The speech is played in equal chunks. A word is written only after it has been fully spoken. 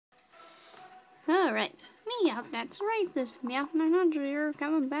Alright, meow, that's right, this Meow 900 here,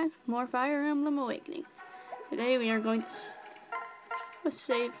 coming back with more Fire Emblem Awakening. Today we are going to let's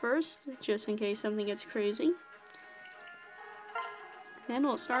save first, just in case something gets crazy. Then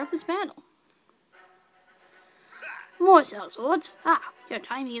we'll start this battle. More sellswords. Ah, your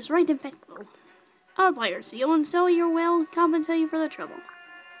timing is right impeccable. I'll buy your seal and sell you well, compensate you for the trouble.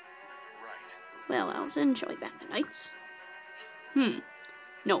 Right. Well, I'll enjoy back the nights.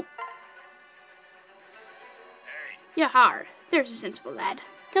 No. Hey. Yahar, there's a sensible lad.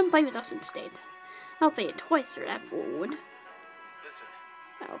 Come play with us instead. I'll pay you twice for that forward. Listen.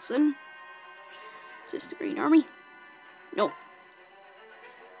 Allison. Is this the Green Army? No.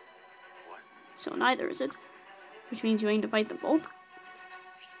 What? So neither is it. Which means you aim to fight them both?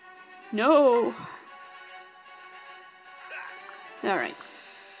 No. Alright.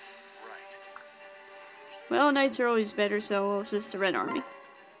 Right. Well, knights are always better, so we'll assist the Red Army.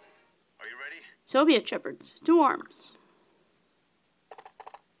 Are you ready? So be it, shepherds. To arms.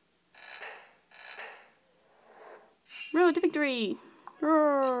 Road to victory!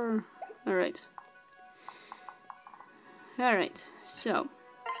 Roar! Alright. Alright, so.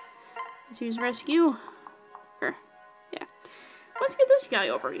 Let's use rescue. Yeah. Let's get this guy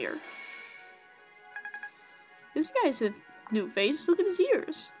over here. This guy's a new face. Look at his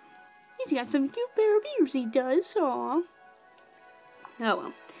ears. He's got some cute pair of ears, he does. Aww. Oh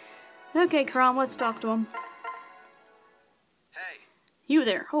well. Okay, Krom, let's talk to him. Hey. You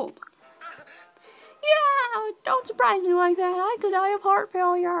there, hold. Yeah, don't surprise me like that. I could die of heart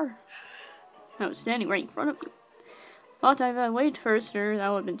failure. I was standing right in front of you. Thought if I waited first, or that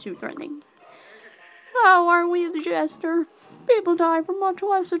would have been too threatening. Oh, aren't we the jester? People die for much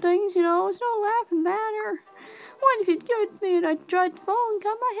lesser things, you know. It's no laughing matter. What if you killed me and I tried to fall and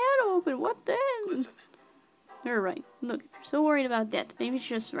cut my head open? What then? Listen. You're right. Look, if you're so worried about death, maybe you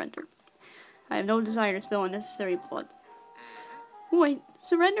should just surrender. I have no desire to spill unnecessary blood. Wait,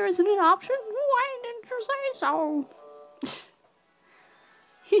 surrender isn't an option? Why didn't you say so?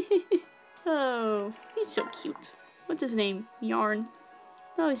 Oh, he's so cute. What's his name? Yarn.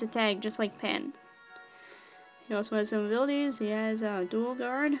 Oh, he's a tag, just like Pen. He also has some abilities. He has dual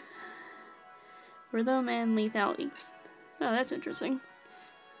guard, rhythm, and lethality. Oh, that's interesting.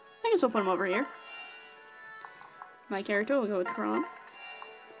 I guess we'll put him over here. My character will go with Kron.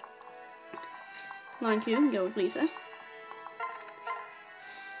 Lon Qu can go with Lissa.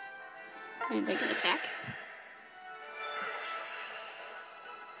 And they can attack.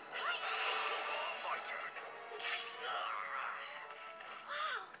 My turn.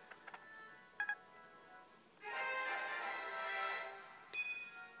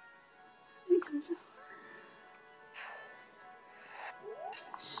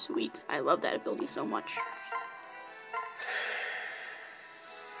 Sweet. I love that ability so much. I'll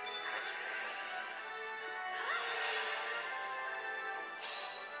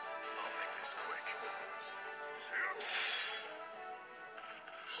make this quick.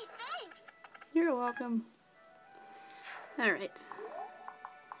 Hey, thanks. You're welcome. Alright.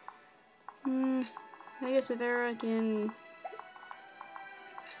 I guess if Era can...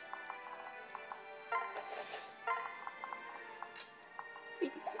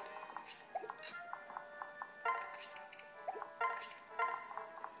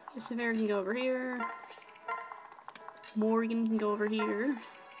 Guess if Era can go over here. Morgan can go over here.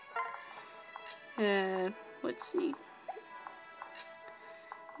 Let's see.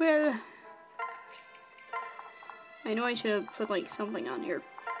 Well, I know I should have put like something on here.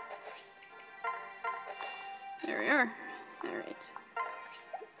 There we are. Alright.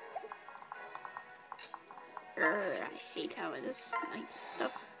 I hate how it is. Night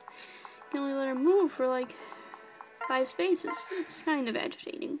stuff. Can only let her move for like 5 spaces. It's kind of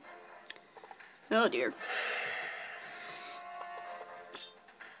agitating. Oh dear.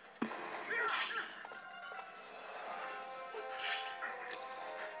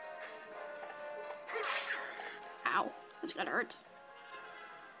 Ow. That's gotta hurt.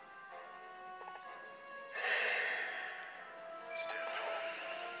 Stand tall.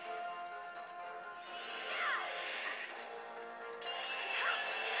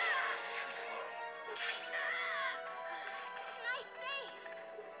 Nice save.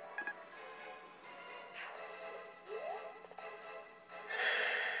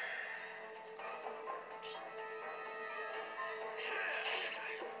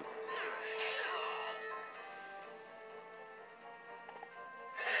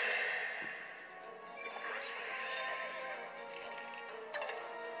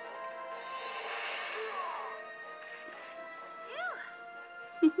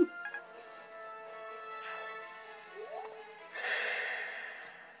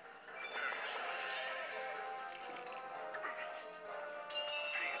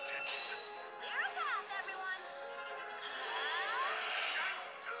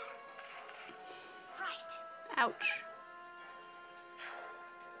 Ouch.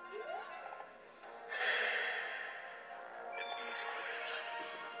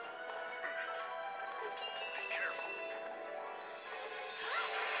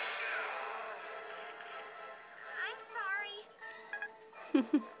 I'm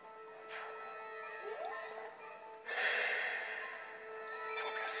sorry.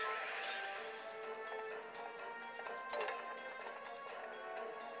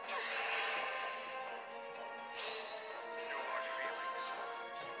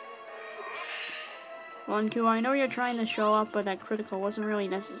 Lon Qu, I know you're trying to show up, but that critical wasn't really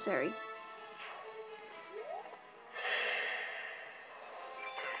necessary.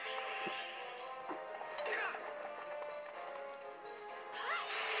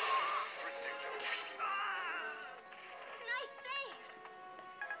 Nice save.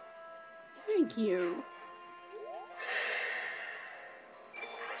 Thank you.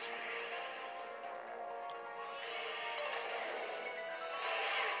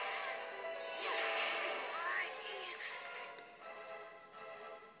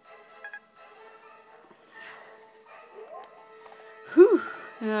 Whew.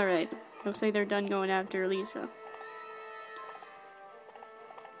 Alright. Looks like they're done going after Lissa.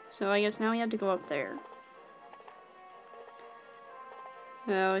 So I guess now we have to go up there.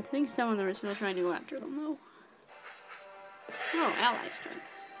 Oh, I think some of them are still trying to go after them, though. Oh, allies turn.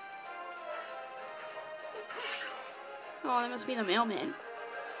 Oh, that must be the mailman.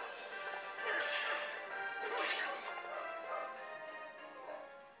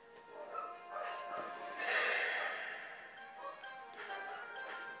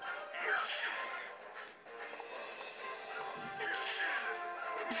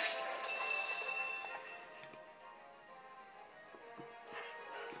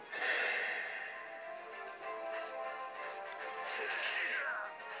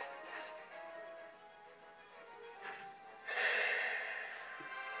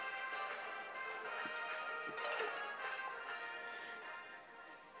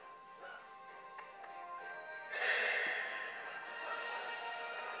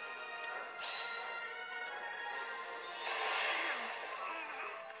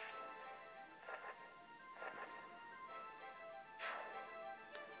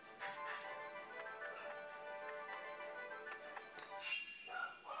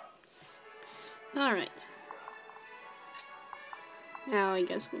 Alright. Now I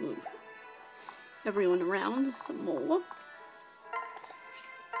guess we'll move everyone around some more.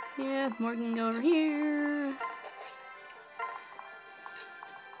 Yeah, more can go over here.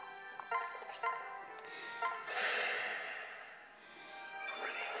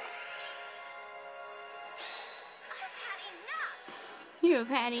 You've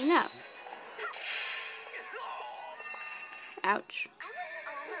had enough. Ouch. I was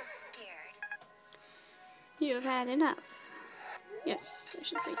almost scared. You've had enough. Yes, I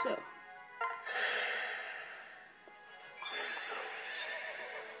should say so. You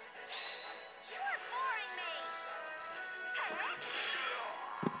are boring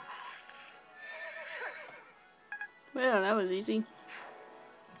me. Well, that was easy.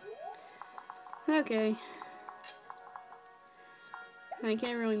 Okay. I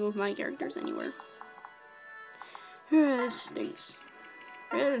can't really move my characters anywhere. This stinks.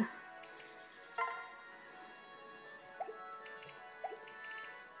 Well.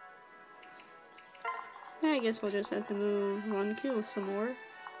 I guess we'll just have to move Lon Qu some more.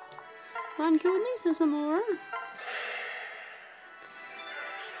 Lon Qu and Lissa some more.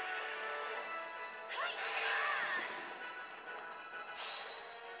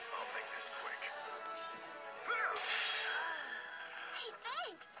 Hey,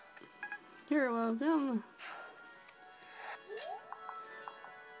 thanks. You're welcome.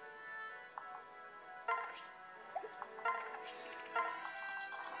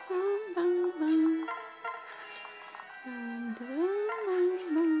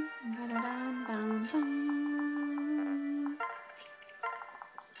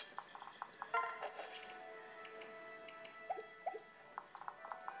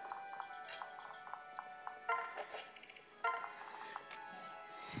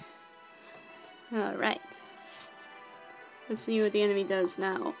 Alright. Let's see what the enemy does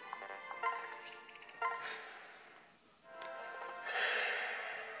now.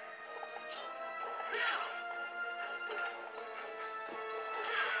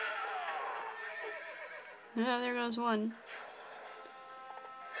 Ah, there goes one.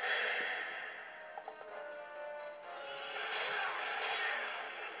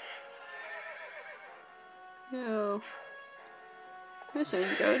 Oh. This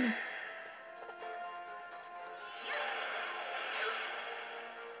ain't good.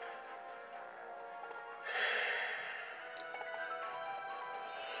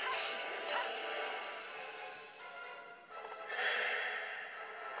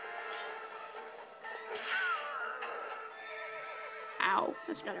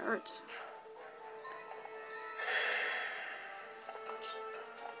 That's gotta hurt.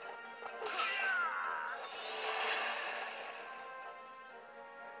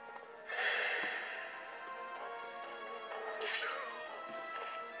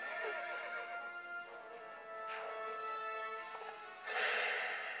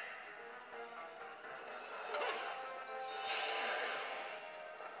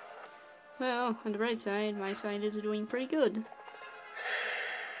 Well, on the bright side, my side is doing pretty good.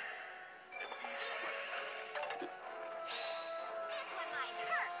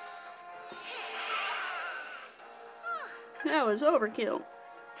 That was overkill.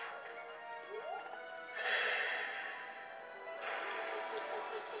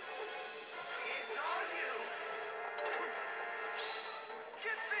 It's on you.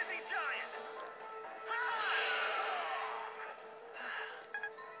 Get busy dying.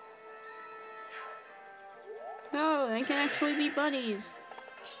 Oh, they can actually be buddies.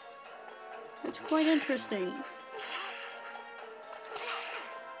 That's quite interesting.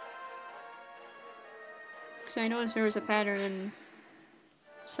 Because I noticed there was a pattern in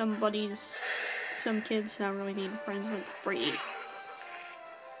some buddies, some kids not really being friends with Bree.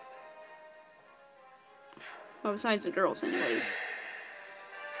 Well, besides the girls, anyways.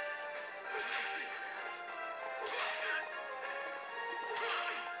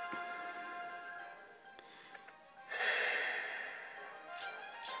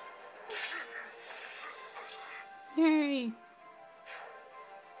 Yay!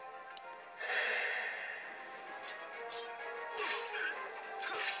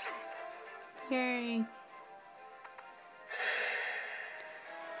 Yay!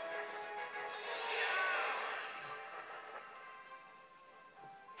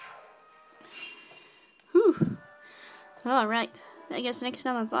 Whew! Alright, I guess next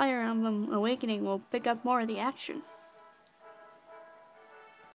time on Fire Emblem Awakening we'll pick up more of the action.